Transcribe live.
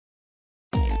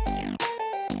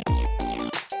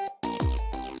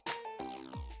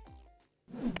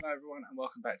Hello everyone and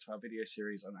welcome back to our video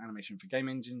series on animation for game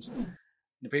engines. In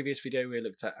the previous video we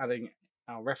looked at adding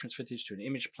our reference footage to an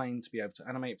image plane to be able to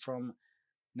animate from.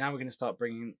 Now we're going to start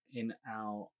bringing in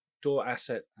our door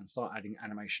asset and start adding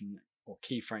animation or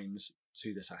keyframes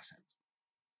to this asset.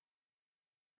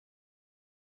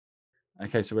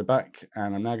 Okay, so we're back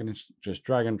and I'm now going to just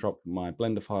drag and drop my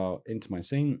Blender file into my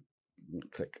scene.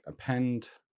 Click append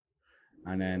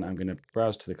and then I'm going to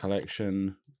browse to the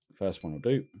collection. First one will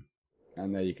do.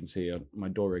 And there you can see my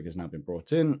door rig has now been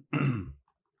brought in. I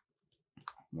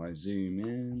zoom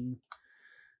in,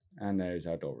 and there's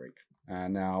our door rig.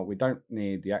 And now we don't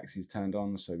need the axes turned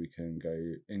on, so we can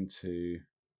go into,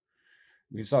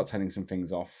 we can start turning some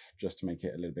things off just to make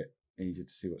it a little bit easier to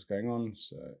see what's going on.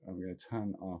 So I'm going to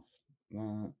turn off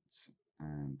that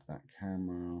and that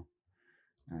camera,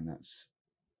 and that's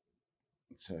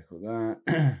circle that,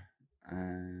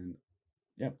 and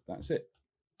yep, that's it.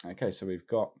 Okay, so we've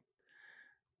got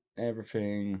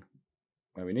everything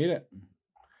where we need it.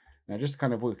 Now just to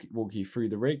kind of walk you through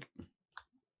the rig,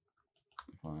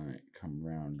 if I come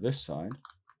around this side,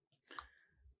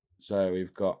 so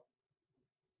we've got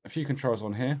a few controls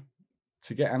on here.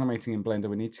 To get animating in Blender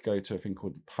we need to go to a thing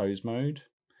called the pose mode.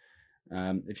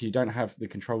 If you don't have the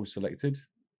controls selected,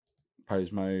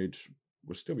 pose mode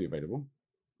will still be available,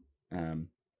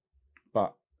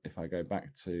 but if I go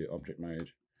back to object mode,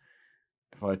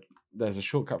 there's a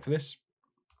shortcut for this.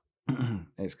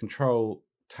 It's Control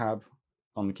Tab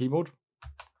on the keyboard,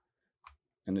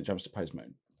 and it jumps to pose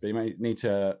mode. But you may need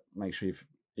to make sure you've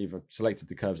either selected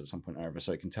the curves at some point or other,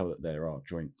 so it can tell that there are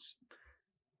joints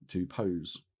to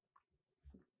pose.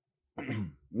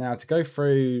 Now to go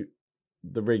through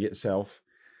the rig itself,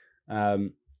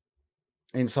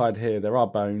 inside here there are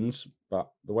bones,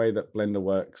 but the way that Blender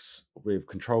works with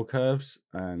control curves,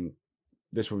 and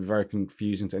this will be very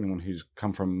confusing to anyone who's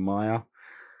come from Maya,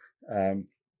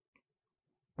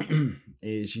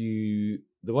 is the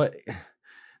way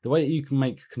that you can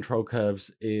make control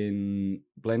curves in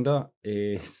Blender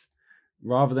is,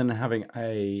 rather than having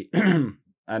a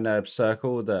a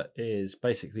circle that is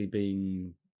basically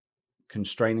being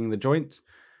constraining the joint,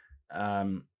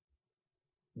 the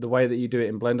way that you do it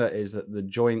in Blender is that the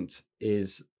joint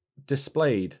is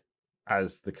displayed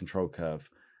as the control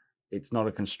curve. It's not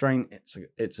a constraint,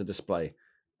 it's a display.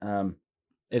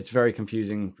 It's very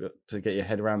confusing to get your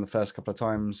head around the first couple of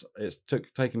times. It's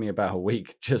taken me about a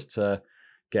week just to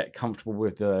get comfortable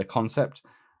with the concept.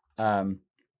 But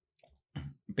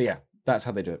yeah, that's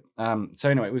how they do it. So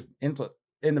anyway, in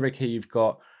the rig here, you've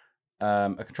got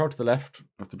a control to the left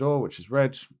of the door, which is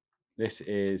red. This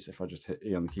is, if I just hit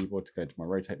E on the keyboard to go into my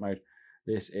rotate mode,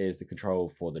 this is the control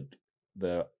for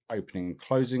the opening and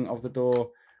closing of the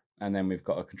door. And then we've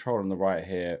got a control on the right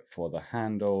here for the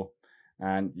handle.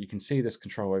 And you can see this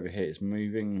control over here is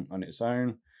moving on its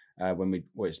own. When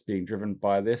it's being driven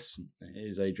by this, it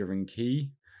is a driven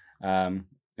key.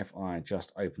 If I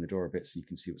just open the door a bit so you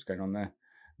can see what's going on there,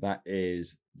 that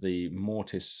is the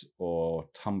mortise or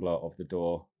tumbler of the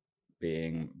door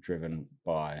being driven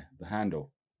by the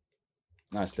handle.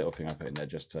 Nice little thing I put in there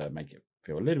just to make it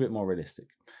feel a little bit more realistic.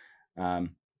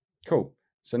 Cool.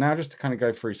 So now just to kind of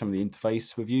go through some of the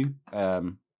interface with you,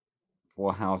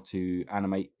 for how to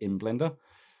animate in Blender.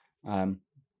 On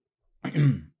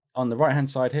the right hand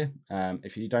side here,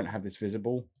 if you don't have this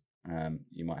visible,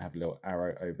 you might have a little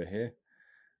arrow over here,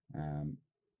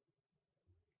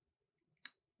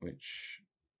 which,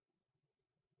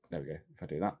 there we go. If I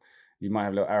do that, you might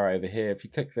have a little arrow over here. If you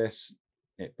click this,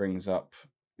 it brings up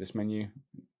this menu.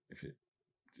 If it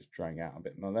just drag out a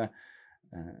bit more there,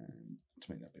 to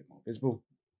make that a bit more visible.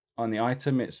 On the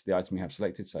item, it's the item you have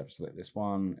selected. So if I select this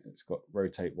one, it's got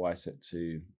rotate Y set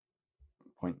to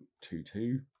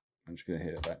 0.22. I'm just going to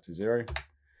hit it back to 0.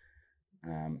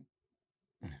 I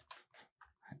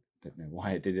don't know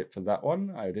why it did it for that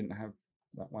one. I didn't have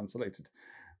that one selected.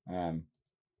 That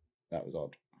was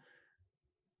odd.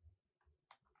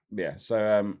 Yeah, so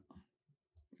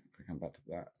if we come back to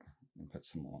that and put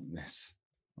some on this.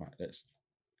 Right, let's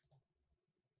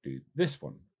do this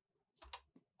one.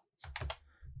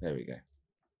 There we go.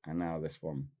 And now this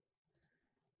one.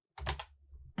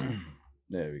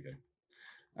 There we go.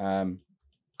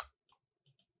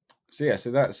 So yeah,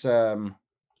 so that's the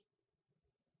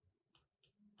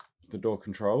door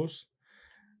controls.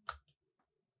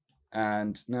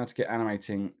 And now to get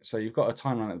animating, so you've got a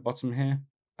timeline at the bottom here.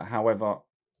 However,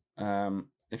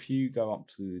 if you go up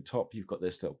to the top, you've got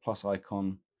this little plus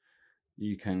icon.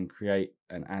 You can create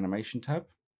an animation tab,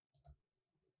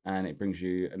 and it brings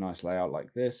you a nice layout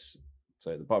like this.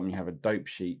 So at the bottom you have a dope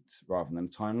sheet rather than a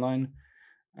timeline,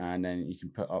 and then you can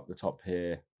put up the top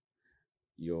here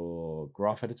your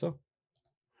graph editor.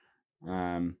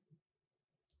 And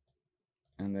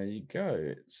there you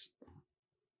go. It's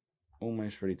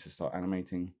almost ready to start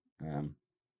animating.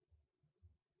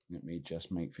 Let me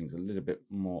just make things a little bit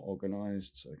more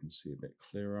organized so I can see a bit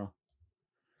clearer.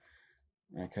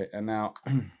 Okay, and now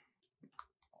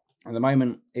at the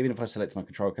moment, even if I select my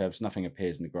control curves, nothing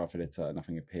appears in the graph editor,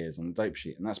 nothing appears on the dope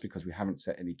sheet, and that's because we haven't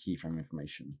set any keyframe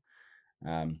information.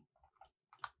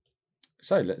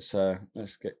 So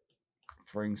let's get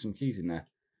throwing some keys in there.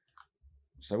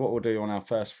 So what we'll do on our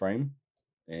first frame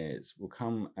is we'll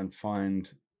come and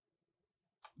find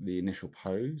the initial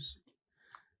pose.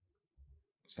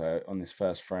 So on this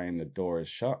first frame, the door is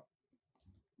shut.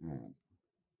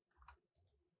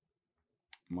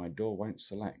 My door won't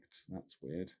select. That's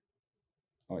weird.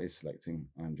 Oh, it is selecting.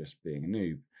 I'm just being a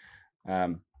noob.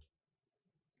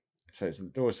 So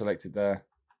the door is selected there.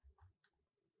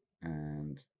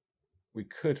 And we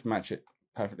could match it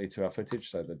perfectly to our footage.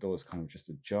 So the door is kind of just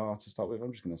ajar to start with.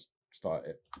 I'm just going to start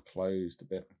it closed a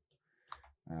bit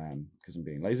because I'm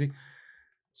being lazy.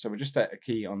 So we'll just set a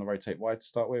key on the rotate Y to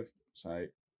start with. So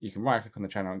you can right click on the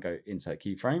channel and go insert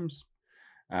keyframes.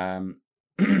 And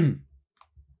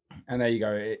there you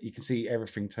go. You can see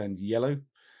everything turned yellow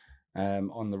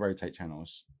on the rotate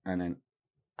channels. And then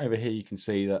over here, you can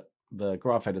see that the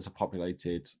graph headers are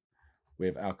populated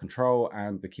with our control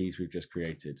and the keys we've just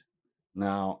created.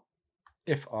 Now,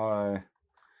 if I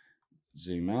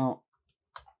zoom out,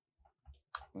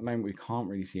 at the moment we can't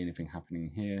really see anything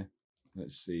happening here.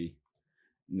 Let's see.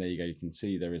 And there you go. You can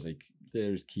see there is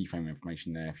keyframe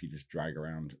information there. If you just drag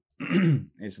around,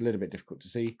 it's a little bit difficult to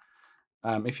see.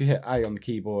 If you hit A on the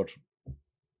keyboard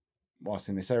whilst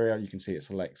in this area, you can see it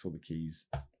selects all the keys,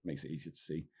 makes it easier to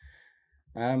see.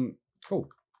 Cool.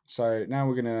 So now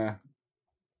we're gonna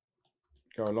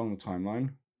go along the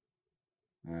timeline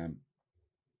and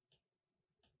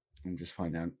just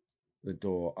find out the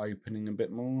door opening a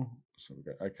bit more. So we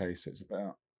go, okay, so it's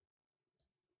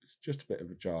just a bit of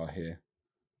a jar here.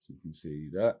 So you can see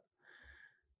that.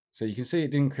 So you can see it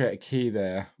didn't create a key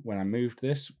there when I moved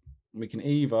this. We can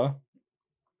either,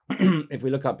 if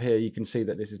we look up here, you can see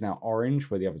that this is now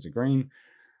orange where the others are green.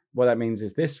 What that means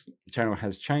is this channel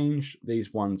has changed.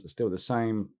 These ones are still the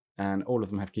same and all of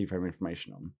them have keyframe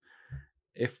information on.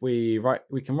 If we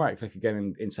can right click again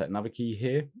and insert another key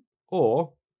here,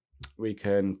 or we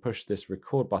can push this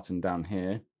record button down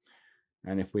here.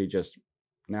 And if we just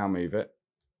now move it,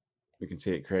 we can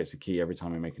see it creates a key every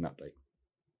time we make an update.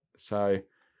 So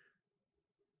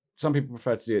some people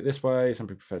prefer to do it this way. Some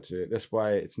people prefer to do it this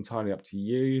way. It's entirely up to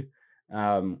you.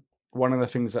 One of the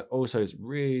things that also is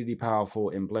really powerful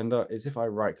in Blender is if I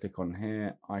right click on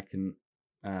here, I can,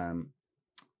 where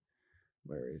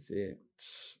is it?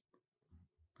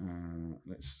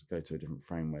 Let's go to a different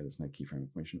frame where there's no keyframe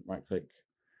information. Right click.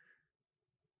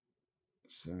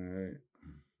 So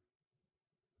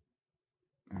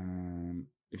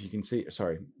if you can see,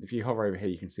 sorry, if you hover over here,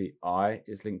 you can see I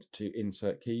is linked to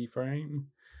insert keyframe.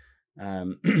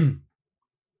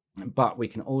 But we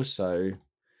can also,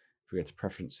 if we go to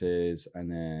preferences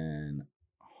and then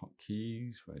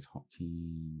hotkeys, where's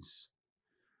hotkeys?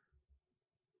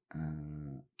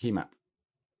 Key map.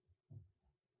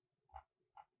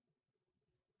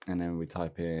 And then we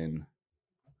type in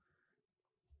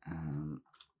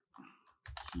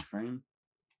keyframe.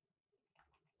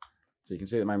 So you can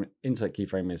see at the moment, insert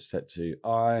keyframe is set to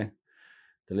I,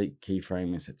 delete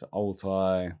keyframe is set to Alt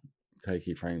I, code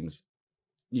keyframes.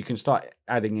 You can start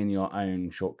adding in your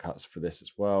own shortcuts for this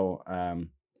as well.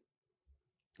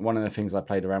 One of the things I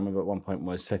played around with at one point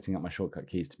was setting up my shortcut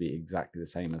keys to be exactly the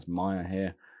same as Maya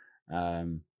here. But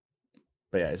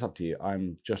yeah, it's up to you.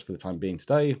 I'm just for the time being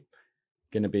today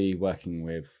going to be working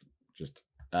with just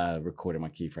recording my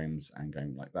keyframes and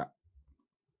going like that.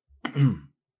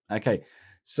 Okay,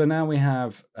 so now we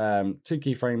have 2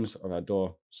 keyframes of our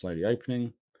door slowly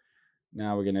opening.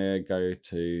 Now we're going to go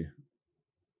to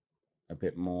a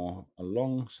bit more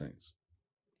along, so it's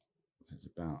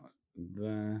about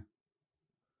there.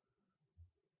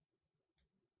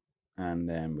 And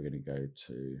then we're going to go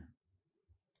to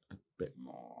a bit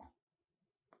more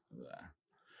there.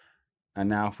 And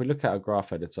now if we look at our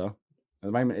graph editor, at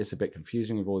the moment it's a bit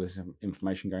confusing with all this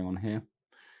information going on here.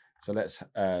 So let's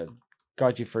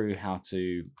guide you through how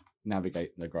to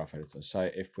navigate the graph editor. So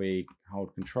if we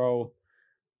hold Control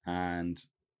and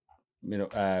middle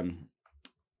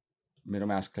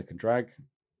mouse click and drag,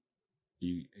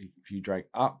 if you drag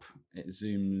up, it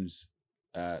zooms,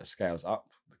 scales up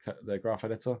the graph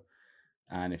editor.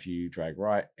 And if you drag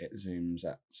right, it zooms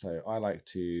out. So I like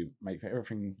to make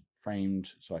everything framed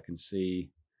so I can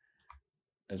see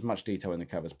as much detail in the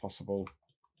curve as possible.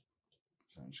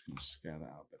 So I'm just going to scale that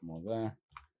out a bit more there.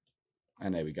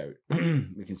 And there we go.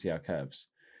 We can see our curves.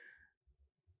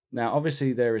 Now,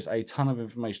 obviously, there is a ton of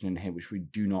information in here which we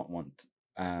do not want.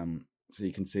 So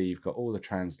you can see you've got all the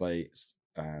translates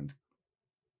and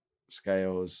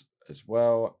scales as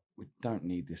well. We don't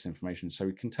need this information, so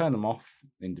we can turn them off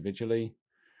individually,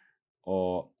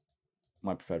 or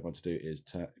my preferred one to do is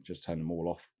to just turn them all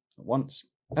off at once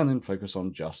and then focus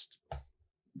on just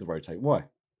the rotate Y.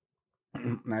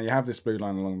 Now you have this blue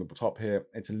line along the top here.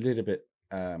 It's a little bit,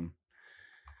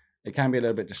 it can be a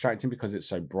little bit distracting because it's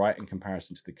so bright in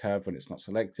comparison to the curve when it's not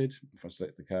selected. If I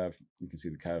select the curve, you can see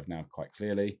the curve now quite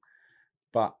clearly,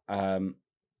 but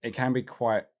it can be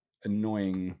quite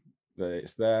annoying that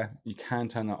it's there. You can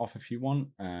turn that off if you want.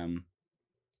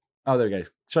 Oh, there we go.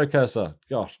 Show cursor.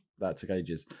 Gosh, that took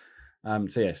ages.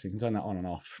 So yes, you can turn that on and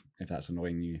off if that's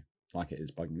annoying you, like it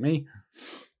is bugging me.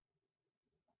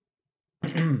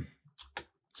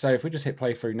 So if we just hit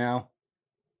play through now,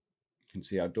 you can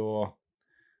see our door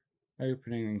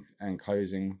opening and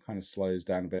closing kind of slows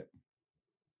down a bit.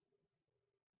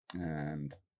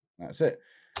 And that's it.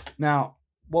 Now,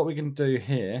 what we can do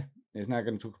here is now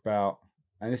going to talk about,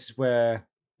 and this is where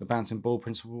the bouncing ball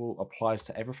principle applies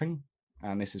to everything.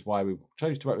 And this is why we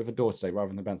chose to work with a door today rather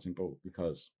than the bouncing ball,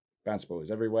 because bouncing ball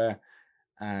is everywhere.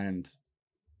 And,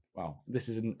 well, this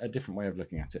is a different way of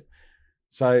looking at it.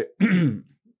 So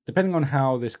depending on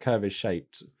how this curve is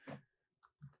shaped,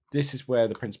 this is where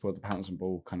the principle of the bouncing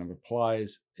ball kind of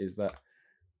applies, is that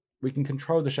we can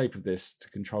control the shape of this to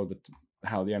control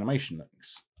how the animation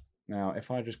looks. Now, if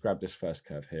I just grab this first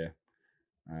curve here,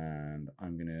 and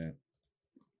I'm going to,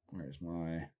 where is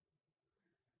my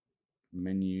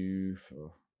menu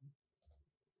for,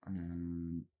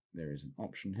 there is an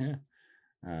option here.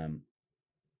 I'm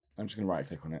just going to right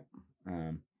click on it.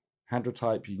 Handle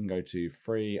type, you can go to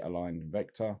free, aligned, and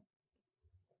vector.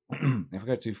 If I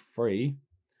go to free,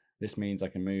 this means I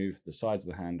can move the sides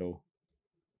of the handle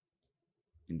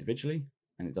individually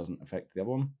and it doesn't affect the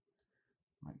other one,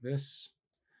 like this.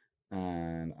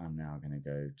 And I'm now going to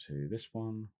go to this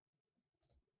one.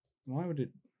 Why would it,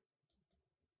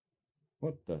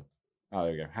 what the, oh,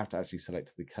 there we go. I have to actually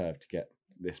select the curve to get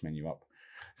this menu up.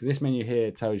 So this menu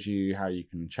here tells you how you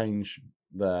can change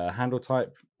the handle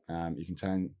type. You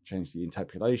can change the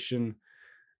interpolation.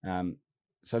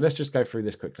 So let's just go through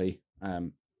this quickly.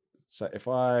 So if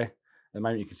I, at the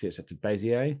moment you can see it's set to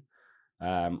Bezier,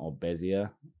 or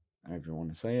Bezier, however you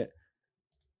want to say it.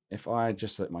 If I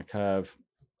just select my curve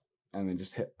and then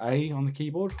just hit A on the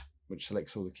keyboard, which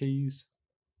selects all the keys,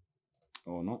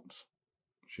 or not,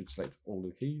 should select all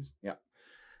the keys, yeah.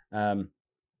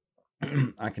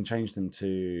 I can change them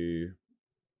to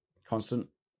constant,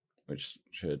 which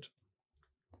should,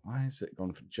 why is it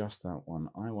gone for just that one?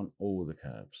 I want all the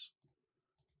curves.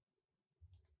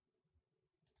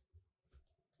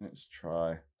 Let's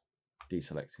try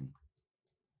deselecting.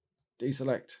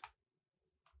 Deselect.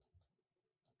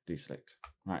 Deselect.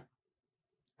 Right.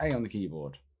 A on the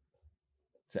keyboard.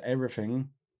 So everything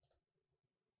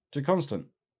to constant.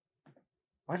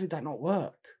 Why did that not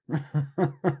work?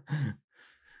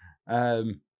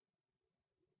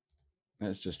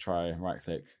 Let's just try right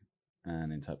click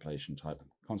and interpolation type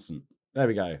constant. There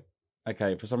we go.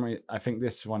 Okay, for some reason, I think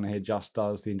this one here just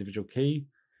does the individual key.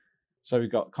 So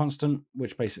we've got constant,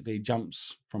 which basically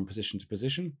jumps from position to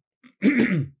position.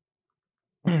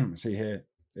 See here,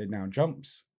 it now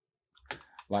jumps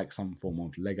like some form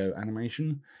of Lego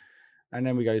animation. And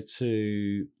then we go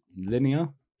to linear.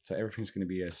 So everything's going to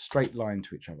be a straight line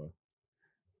to each other,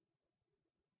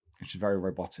 which is very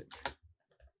robotic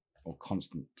or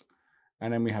constant.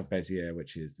 And then we have Bezier,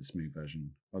 which is the smooth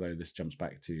version, although this jumps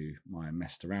back to my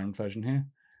messed around version here.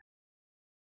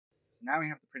 So now we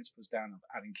have the principles down of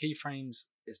adding keyframes.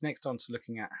 It's next on to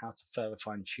looking at how to further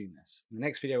fine tune this. In the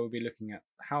next video, we'll be looking at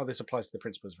how this applies to the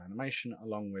principles of animation,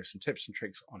 along with some tips and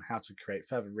tricks on how to create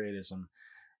further realism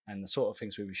and the sort of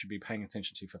things we should be paying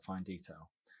attention to for fine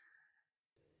detail.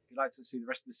 If you'd like to see the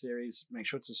rest of the series, make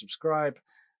sure to subscribe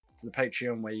to the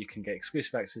Patreon, where you can get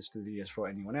exclusive access to the videos for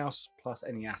anyone else, plus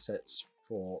any assets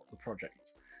for the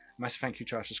project. A massive thank you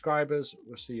to our subscribers.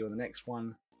 We'll see you on the next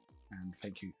one, and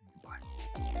thank you. Bye.